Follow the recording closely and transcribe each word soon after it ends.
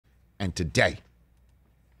And today,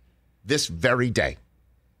 this very day,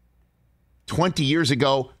 20 years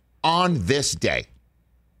ago on this day,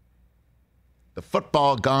 the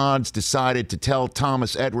football gods decided to tell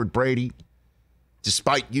Thomas Edward Brady,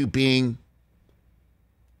 despite you being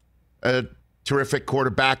a terrific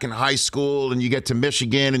quarterback in high school and you get to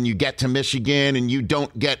Michigan and you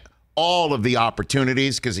don't get all of the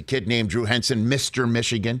opportunities because a kid named Drew Henson, Mr.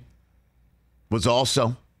 Michigan, was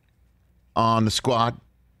also on the squad.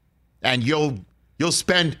 And you'll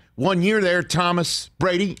spend 1 year there, Thomas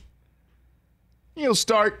Brady. You'll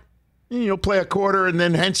start, you'll play a quarter, and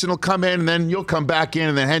then Henson will come in, and then you'll come back in,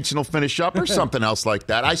 and then Henson will finish up, or something else like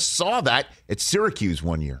that. I saw that at Syracuse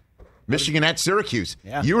 1 year. Michigan at Syracuse.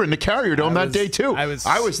 Yeah. You were in the Carrier Dome that day, too. I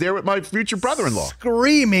was there with my future brother-in-law.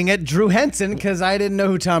 Screaming at Drew Henson because I didn't know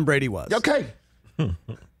who Tom Brady was. Okay. And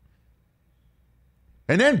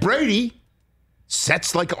then Brady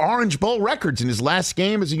sets like Orange Bowl records in his last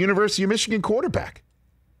game as a University of Michigan quarterback.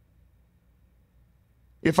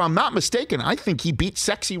 If I'm not mistaken, I think he beat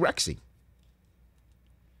Sexy Rexy.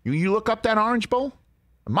 You look up that Orange Bowl?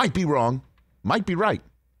 I might be wrong. Might be right.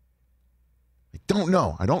 I don't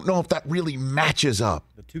know. I don't know if that really matches up.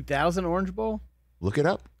 The 2000 Orange Bowl? Look it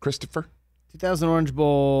up, Christopher. 2000 Orange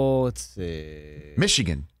Bowl, let's see.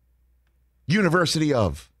 Michigan. University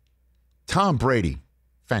of Tom Brady.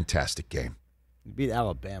 Fantastic game. You beat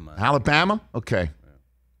Alabama. Alabama? Okay.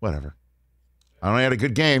 Whatever. I only had a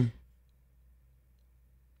good game.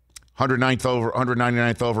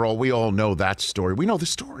 199th overall. We all know that story. We know the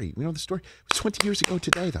story. It was 20 years ago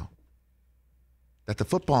today, though, that the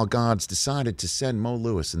football gods decided to send Mo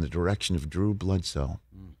Lewis in the direction of Drew Bledsoe.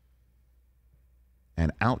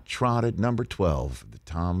 And out-trotted number 12, the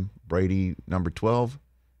Tom Brady number 12,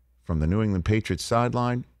 from the New England Patriots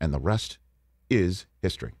sideline, and the rest is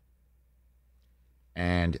history.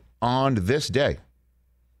 And on this day,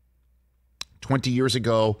 20 years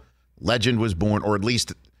ago, legend was born, or at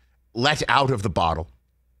least let out of the bottle.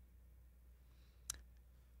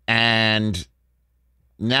 And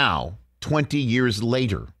now, 20 years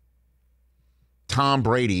later, Tom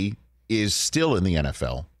Brady is still in the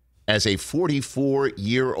NFL as a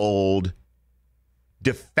 44-year-old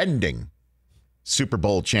defending Super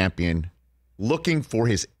Bowl champion, looking for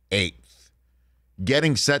his 8th.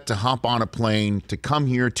 Getting set to hop on a plane to come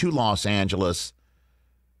here to Los Angeles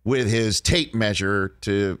with his tape measure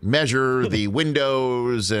to measure the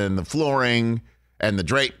windows and the flooring and the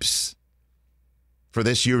drapes for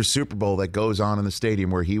this year's Super Bowl that goes on in the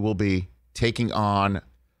stadium where he will be taking on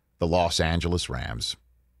the Los Angeles Rams.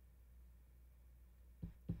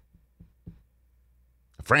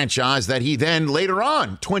 A franchise that he then later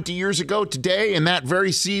on, 20 years ago today, in that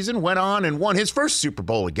very season, went on and won his first Super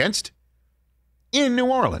Bowl against in New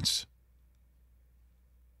Orleans.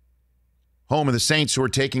 Home of the Saints, who are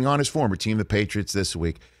taking on his former team, the Patriots, this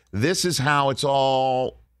week. This is how it's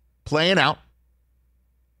all playing out,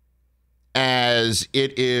 as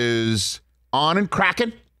it is on and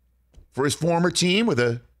cracking for his former team with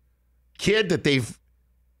a kid that they've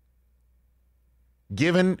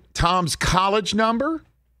given Tom's college number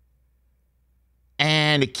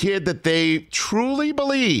and a kid that they truly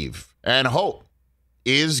believe and hope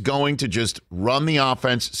is going to just run the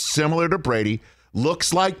offense similar to Brady,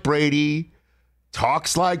 looks like Brady,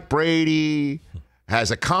 talks like Brady, has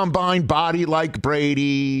a combined body like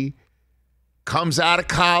Brady, comes out of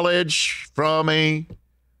college from a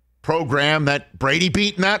program that Brady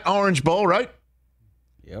beat in that Orange Bowl, right?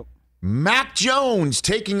 Yep. Mac Jones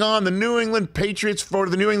taking on the New England Patriots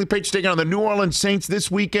taking on the New Orleans Saints this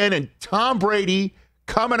weekend, and Tom Brady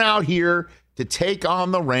coming out here to take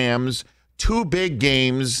on the Rams. 2 big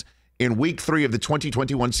games in week 3 of the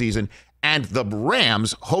 2021 season, and the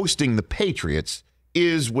Rams hosting the Patriots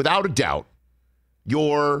is without a doubt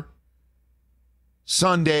your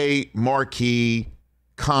Sunday marquee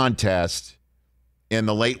contest in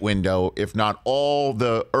the late window, if not all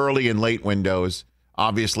the early and late windows.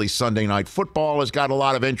 Obviously, Sunday Night Football has got a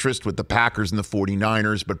lot of interest with the Packers and the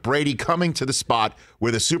 49ers, but Brady coming to the spot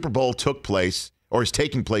where the Super Bowl took place, or is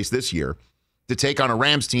taking place this year, to take on a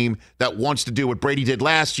Rams team that wants to do what Brady did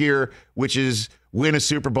last year, which is win a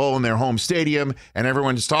Super Bowl in their home stadium, and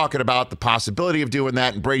everyone's talking about the possibility of doing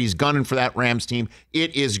that, and Brady's gunning for that Rams team.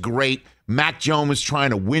 It is great. Mac Jones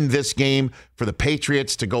trying to win this game for the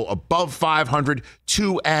Patriots to go above 500,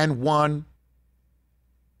 2-1.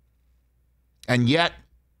 And yet,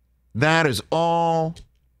 that is all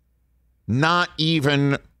not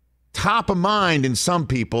even top of mind in some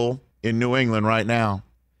people in New England right now.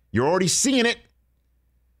 You're already seeing it,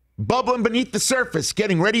 bubbling beneath the surface,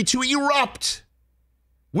 getting ready to erupt.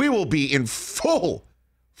 We will be in full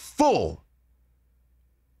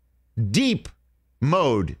deep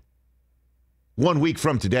mode 1 week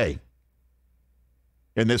from today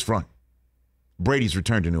in this front. Brady's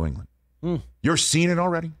return to New England. You're seeing it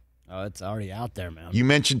already? Oh, it's already out there, man. You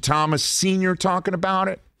mentioned Thomas Sr. talking about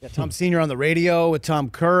it. Yeah, Tom Sr. on the radio with Tom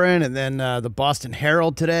Curran, and then the Boston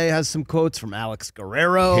Herald today has some quotes from Alex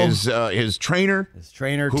Guerrero. His trainer. His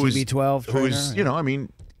trainer, TB12 trainer. Who's,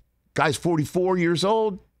 guy's 44 years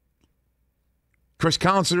old. Chris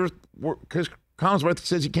Collinsworth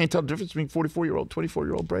says he can't tell the difference between 44-year-old,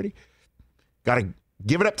 24-year-old Brady. Got to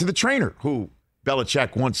give it up to the trainer, who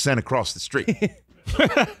Belichick once sent across the street.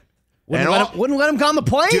 Wouldn't let him go on the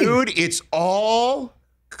plane. Dude, it's all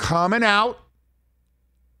coming out.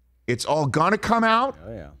 It's all going to come out.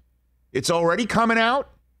 Oh, yeah. It's already coming out.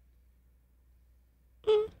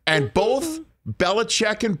 And both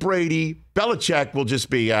Belichick and Brady, Belichick will just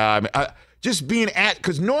be just being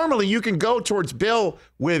because normally you can go towards Bill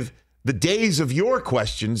with the days of your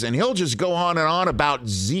questions, and he'll just go on and on about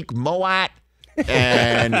Zeke Moat.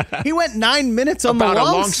 And he went 9 minutes on the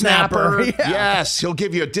long snapper. Yeah. Yes, he'll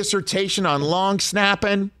give you a dissertation on long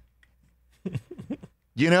snapping.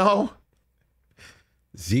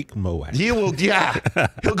 Zeke Moat. He will,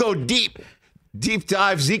 he'll go deep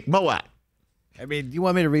dive Zeke Moat. I mean, you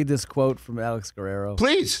want me to read this quote from Alex Guerrero?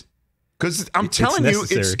 Please, because I'm telling you,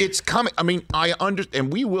 necessary. it's coming. I mean, I understand,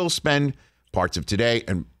 and we will spend parts of today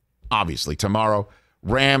and obviously tomorrow.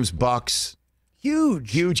 Rams, Bucks.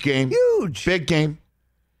 Huge game. Big game.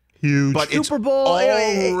 Huge. But Super Bowl,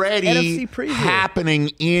 it's already NFC preview. happening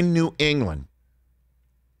in New England.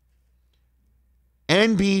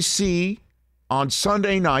 NBC on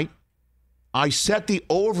Sunday night, I set the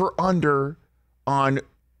over-under on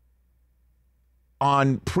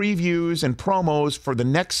previews and promos for the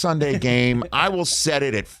next Sunday game. I will set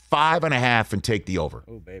it at 5.5 and take the over.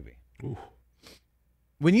 Oh, baby. Ooh.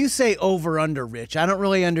 When you say over/under, Rich, I don't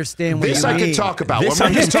really understand what this you mean. I can talk about. This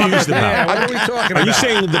I'm confused about. What are we talking about? Are you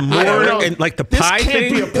saying the more and like the pie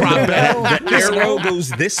thing? This can't be a prop bet. The arrow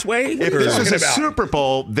goes this way? If this was a Super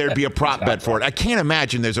Bowl, there'd be a prop bet for it. I can't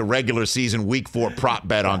imagine there's a regular season Week 4 prop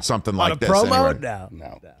bet on something like this. On a promo? Anyway.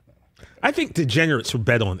 No. I think degenerates will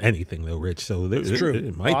bet on anything, though, Rich. So it's true.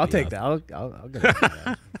 It might I'll be take that. I'll get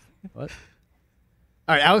that. What?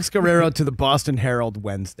 All right, Alex Guerrero to the Boston Herald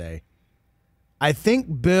Wednesday. I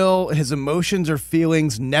think Bill, his emotions or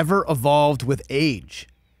feelings never evolved with age.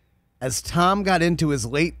 As Tom got into his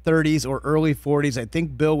late 30s or early 40s, I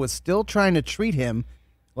think Bill was still trying to treat him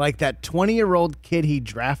like that 20-year-old kid he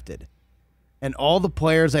drafted. And all the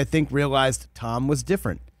players, I think, realized Tom was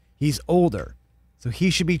different. He's older, so he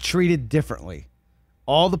should be treated differently.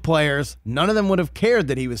 All the players, none of them would have cared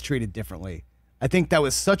that he was treated differently. I think that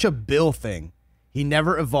was such a Bill thing. He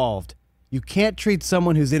never evolved. You can't treat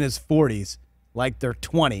someone who's in his 40s like they're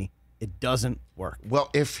 20. It doesn't work. Well,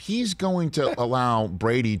 if he's going to allow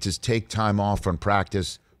Brady to take time off from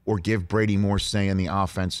practice or give Brady more say in the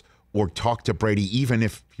offense or talk to Brady, even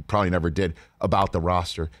if he probably never did, about the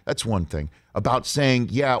roster, that's one thing. About saying,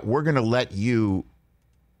 yeah, we're going to let you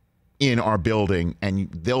in our building and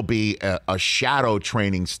there'll be a shadow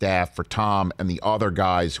training staff for Tom and the other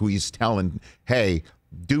guys who he's telling, hey,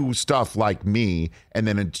 do stuff like me, and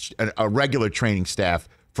then a regular training staff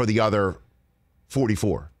for the other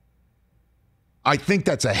 44. I think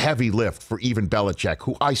that's a heavy lift for even Belichick,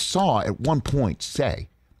 who I saw at one point say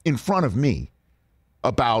in front of me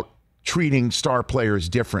about treating star players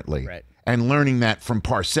differently and learning that from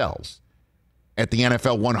Parcells at the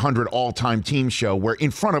NFL 100 all-time team show, where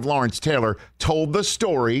in front of Lawrence Taylor told the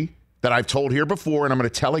story that I've told here before, and I'm going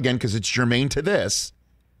to tell again because it's germane to this.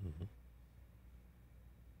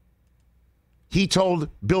 He told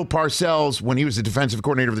Bill Parcells when he was the defensive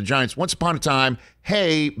coordinator of the Giants, once upon a time,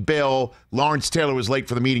 hey, Bill, Lawrence Taylor was late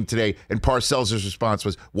for the meeting today. And Parcells' response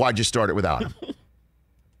was, why'd you start it without him?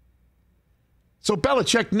 So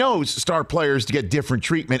Belichick knows star players to get different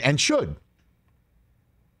treatment and should.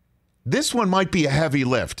 This one might be a heavy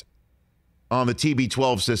lift on the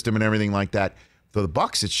TB12 system and everything like that. For the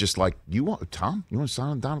Bucs, it's just like, Tom, you want to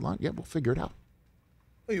sign on the dotted line? Yeah, we'll figure it out.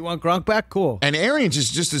 You want Gronk back? Cool. And Arians is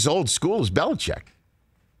just as old school as Belichick.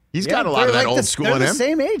 He's got a lot of that old school in him. They're the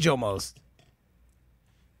same age almost.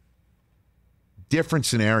 Different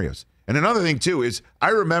scenarios. And another thing, too, is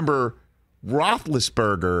I remember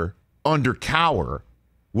Roethlisberger under Cowher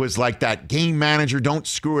was like that game manager, don't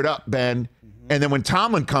screw it up, Ben. Mm-hmm. And then when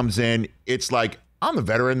Tomlin comes in, it's like, I'm the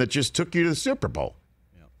veteran that just took you to the Super Bowl.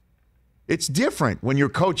 Yep. It's different when your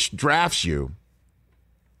coach drafts you.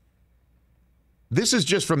 This is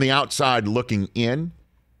just from the outside looking in.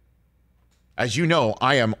 As you know,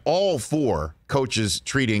 I am all for coaches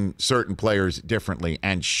treating certain players differently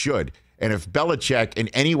and should. And if Belichick in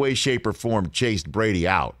any way, shape, or form chased Brady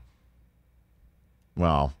out,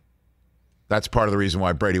 well, that's part of the reason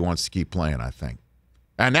why Brady wants to keep playing, I think.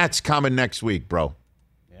 And that's coming next week, bro.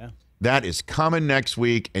 Yeah. That is coming next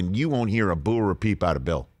week, and you won't hear a boo or a peep out of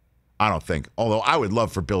Bill. I don't think. Although I would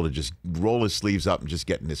love for Bill to just roll his sleeves up and just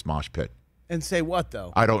get in this mosh pit. And say what,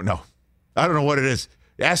 though? I don't know. I don't know what it is.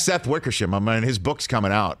 Ask Seth Wickersham. I mean, his book's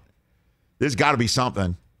coming out. There's got to be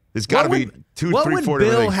something. There's got to be 2, 3, 4 What would different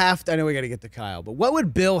Bill things. have to, I know we got to get to Kyle, but what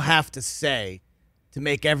would Bill have to say to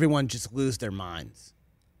make everyone just lose their minds?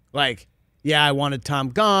 Like, yeah, I wanted Tom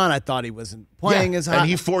gone. I thought he wasn't playing as hot. And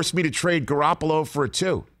he forced me to trade Garoppolo for a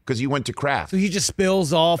 2 because he went to Kraft. So he just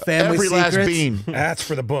spills all family Every secrets? last bean. That's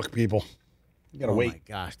for the book, people. You gotta wait. Oh, my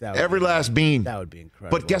gosh. That would Every be, last bean. That would be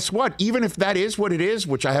incredible. But guess what? Even if that is what it is,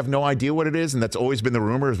 which I have no idea what it is, and that's always been the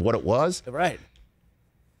rumor is what it was, Right.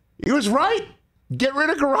 he was right. Get rid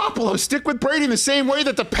of Garoppolo. Stick with Brady in the same way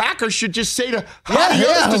that the Packers should just say to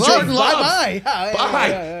adios to Jordan Love. Bye-bye.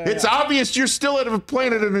 Bye. It's obvious you're still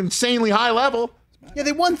playing at an insanely high level. Yeah,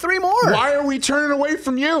 they won 3 more. Why are we turning away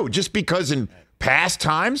from you? Just because in past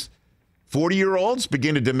times, 40-year-olds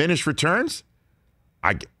begin to diminish returns?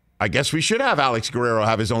 I guess we should have Alex Guerrero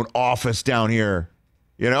have his own office down here.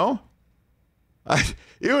 You know?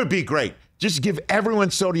 It would be great. Just give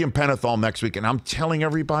everyone sodium pentothal next week. And I'm telling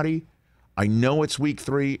everybody, I know it's week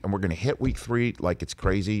 3, and we're going to hit week 3 like it's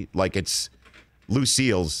crazy, like it's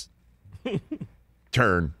Lucille's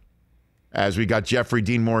turn. As we got Jeffrey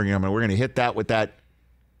Dean Morgan, and we're going to hit that with that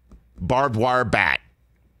barbed wire bat.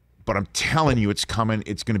 But I'm telling you, it's coming.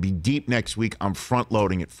 It's going to be deep next week. I'm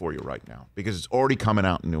front-loading it for you right now because it's already coming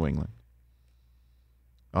out in New England.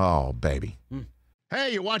 Oh, baby.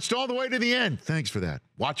 Hey, you watched all the way to the end. Thanks for that.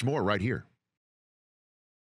 Watch more right here.